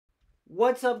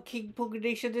What's up, King Pookie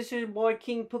Nation? This is your boy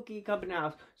King Pookie coming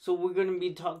out. So we're gonna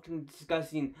be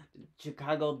discussing the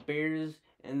Chicago Bears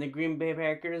and the Green Bay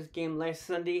Packers game last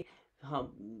Sunday.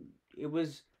 It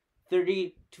was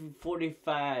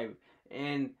 30-45,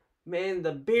 and man,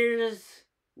 the Bears.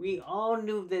 We all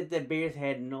knew that the Bears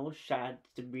had no shot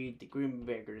to beat the Green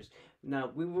Bay Packers.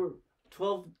 Now we were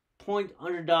 12-point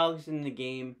underdogs in the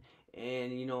game,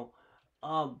 and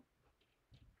um,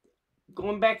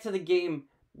 going back to the game,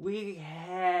 we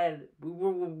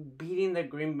were beating the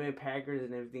Green Bay Packers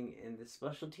and everything, and the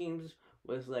special teams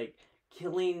was like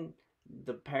killing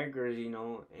the Packers,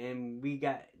 and we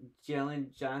got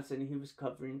Jalen Johnson. He was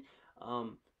covering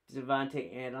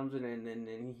Devontae Adams,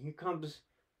 and here comes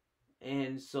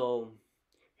and so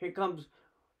here comes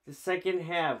the second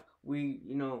half. We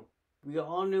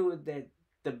all knew that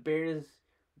the Bears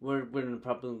were going to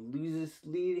probably lose this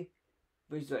lead,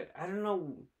 but he's like, I don't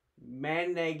know. Matt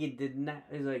Nagy did not.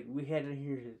 It's like we had to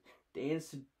hear his dance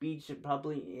speech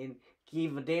probably, and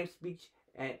gave a damn speech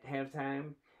at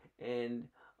halftime, and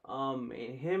and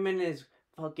him and his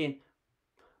fucking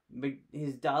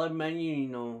his dollar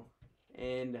menu,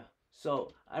 and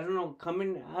so I don't know.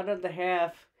 Coming out of the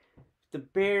half, the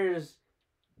Bears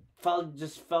fell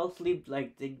asleep,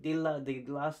 like they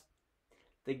lost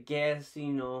the gas,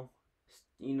 you know,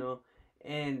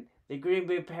 and the Green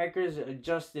Bay Packers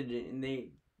adjusted it, and they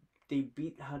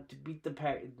beat how to beat the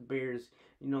Bears.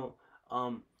 You know,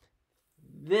 um,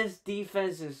 this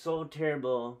defense is so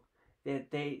terrible that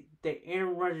the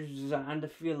Aaron Rodgers is on the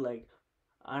field like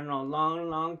I don't know,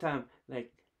 long time.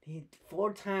 Like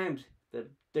four times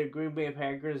the Green Bay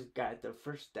Packers got the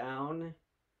first down.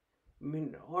 I mean,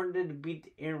 in order to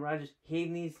beat Aaron Rodgers, he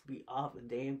needs to be off the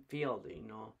damn field,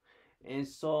 And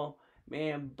so,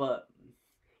 man, but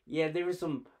yeah, there were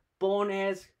some bone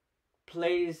ass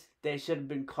plays that should have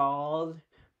been called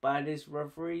by these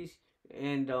referees,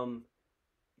 and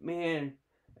man,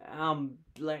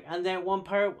 like on that one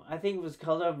part, I think it was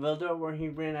Color Vilder where he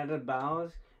ran out of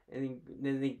bounds, and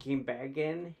then they came back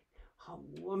in.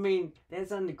 I mean,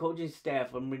 that's on the coaching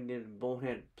staff. I mean, the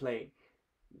bonehead play,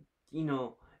 you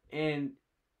know, and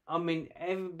I mean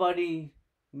everybody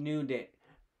knew that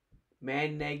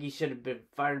Matt Nagy should have been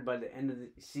fired by the end of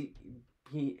the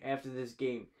he after this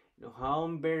game. You know how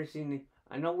embarrassing.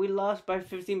 I know we lost by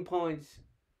 15 points,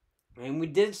 and we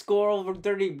did score over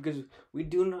 30 because we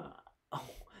do not. Oh,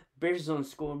 Bears don't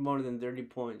score more than 30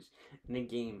 points in a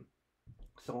game,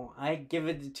 so I give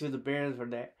it to the Bears for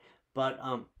that. But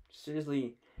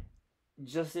seriously,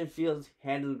 Justin Fields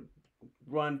had to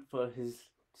run for his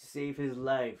to save his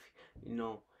life,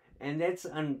 and that's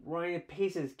on Ryan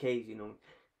Pace's case,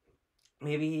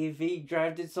 Maybe if he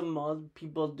drafted some other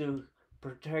people to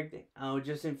protect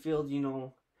Justin Fields,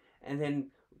 and then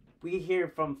we hear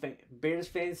from Bears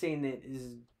fans saying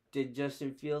that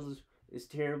Justin Fields is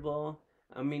terrible.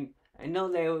 I mean, I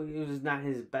know that it was not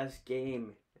his best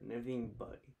game and everything,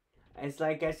 but it's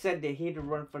like I said that he had to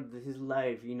run for his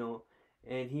life,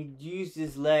 and he used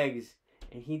his legs,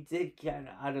 and he did get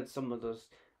out of some of those.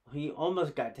 He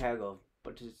almost got tackled,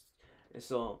 but just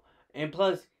so and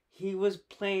plus he was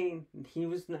playing. He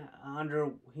was not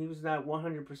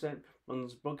 100% from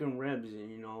those broken ribs,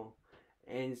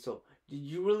 and so did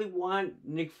you really want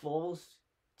Nick Foles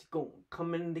to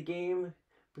come in the game?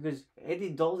 Because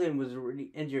Eddie Dalton was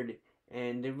already injured,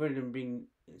 and they wouldn't bring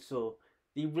so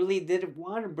they really didn't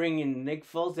want to bring in Nick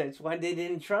Foles. That's why they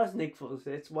didn't trust Nick Foles.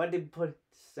 That's why they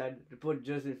decided to put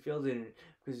Justin Fields in it,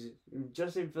 because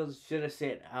Justin Fields should have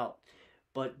sat out,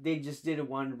 but they just didn't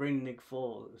want to bring Nick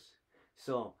Foles.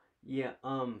 So yeah,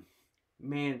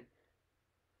 man,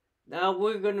 now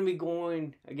we're gonna be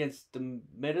going against the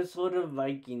Minnesota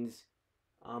Vikings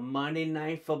on Monday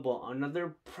Night Football.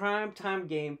 Another prime time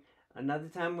game. Another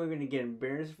time we're gonna get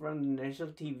embarrassed from the national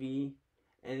TV,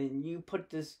 and then you put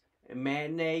this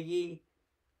Matt Nagy.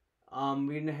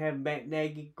 We're gonna have Matt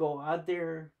Nagy go out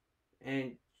there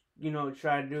and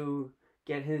try to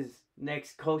get his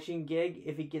next coaching gig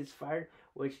if he gets fired,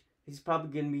 which he's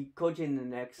probably gonna be coaching the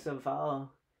next NFL.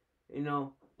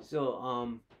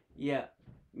 So yeah,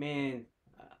 man,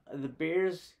 the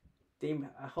Bears, they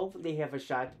hopefully they have a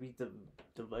shot to beat the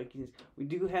Vikings. We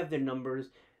do have their numbers,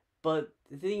 but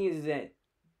the thing is that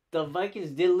the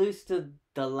Vikings did lose to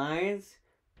the Lions,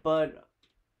 but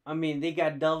I mean they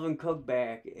got Dalvin Cook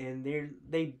back, and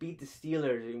they beat the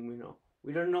Steelers, and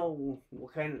we don't know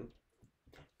what kind of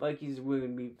Vikings we're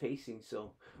gonna be facing.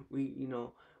 So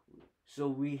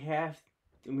we have.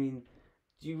 I mean,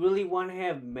 do you really want to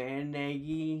have Matt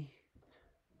Nagy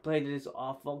play this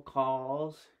awful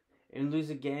calls and lose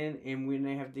again, and we're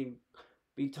gonna have to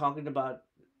be talking about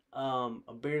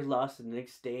a Bears loss the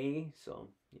next day? So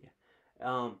yeah,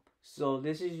 So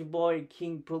this is your boy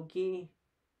King Pookie.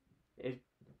 If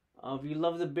you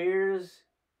love the Bears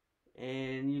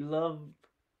and you love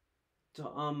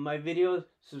my videos,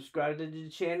 subscribe to the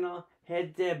channel,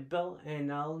 hit that bell,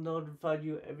 and I'll notify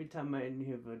you every time I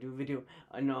have a new video.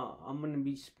 I know I'm gonna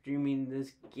be streaming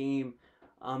this game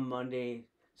on Monday.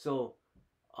 So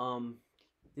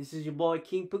this is your boy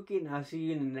King Pookie, and I'll see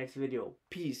you in the next video.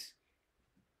 Peace.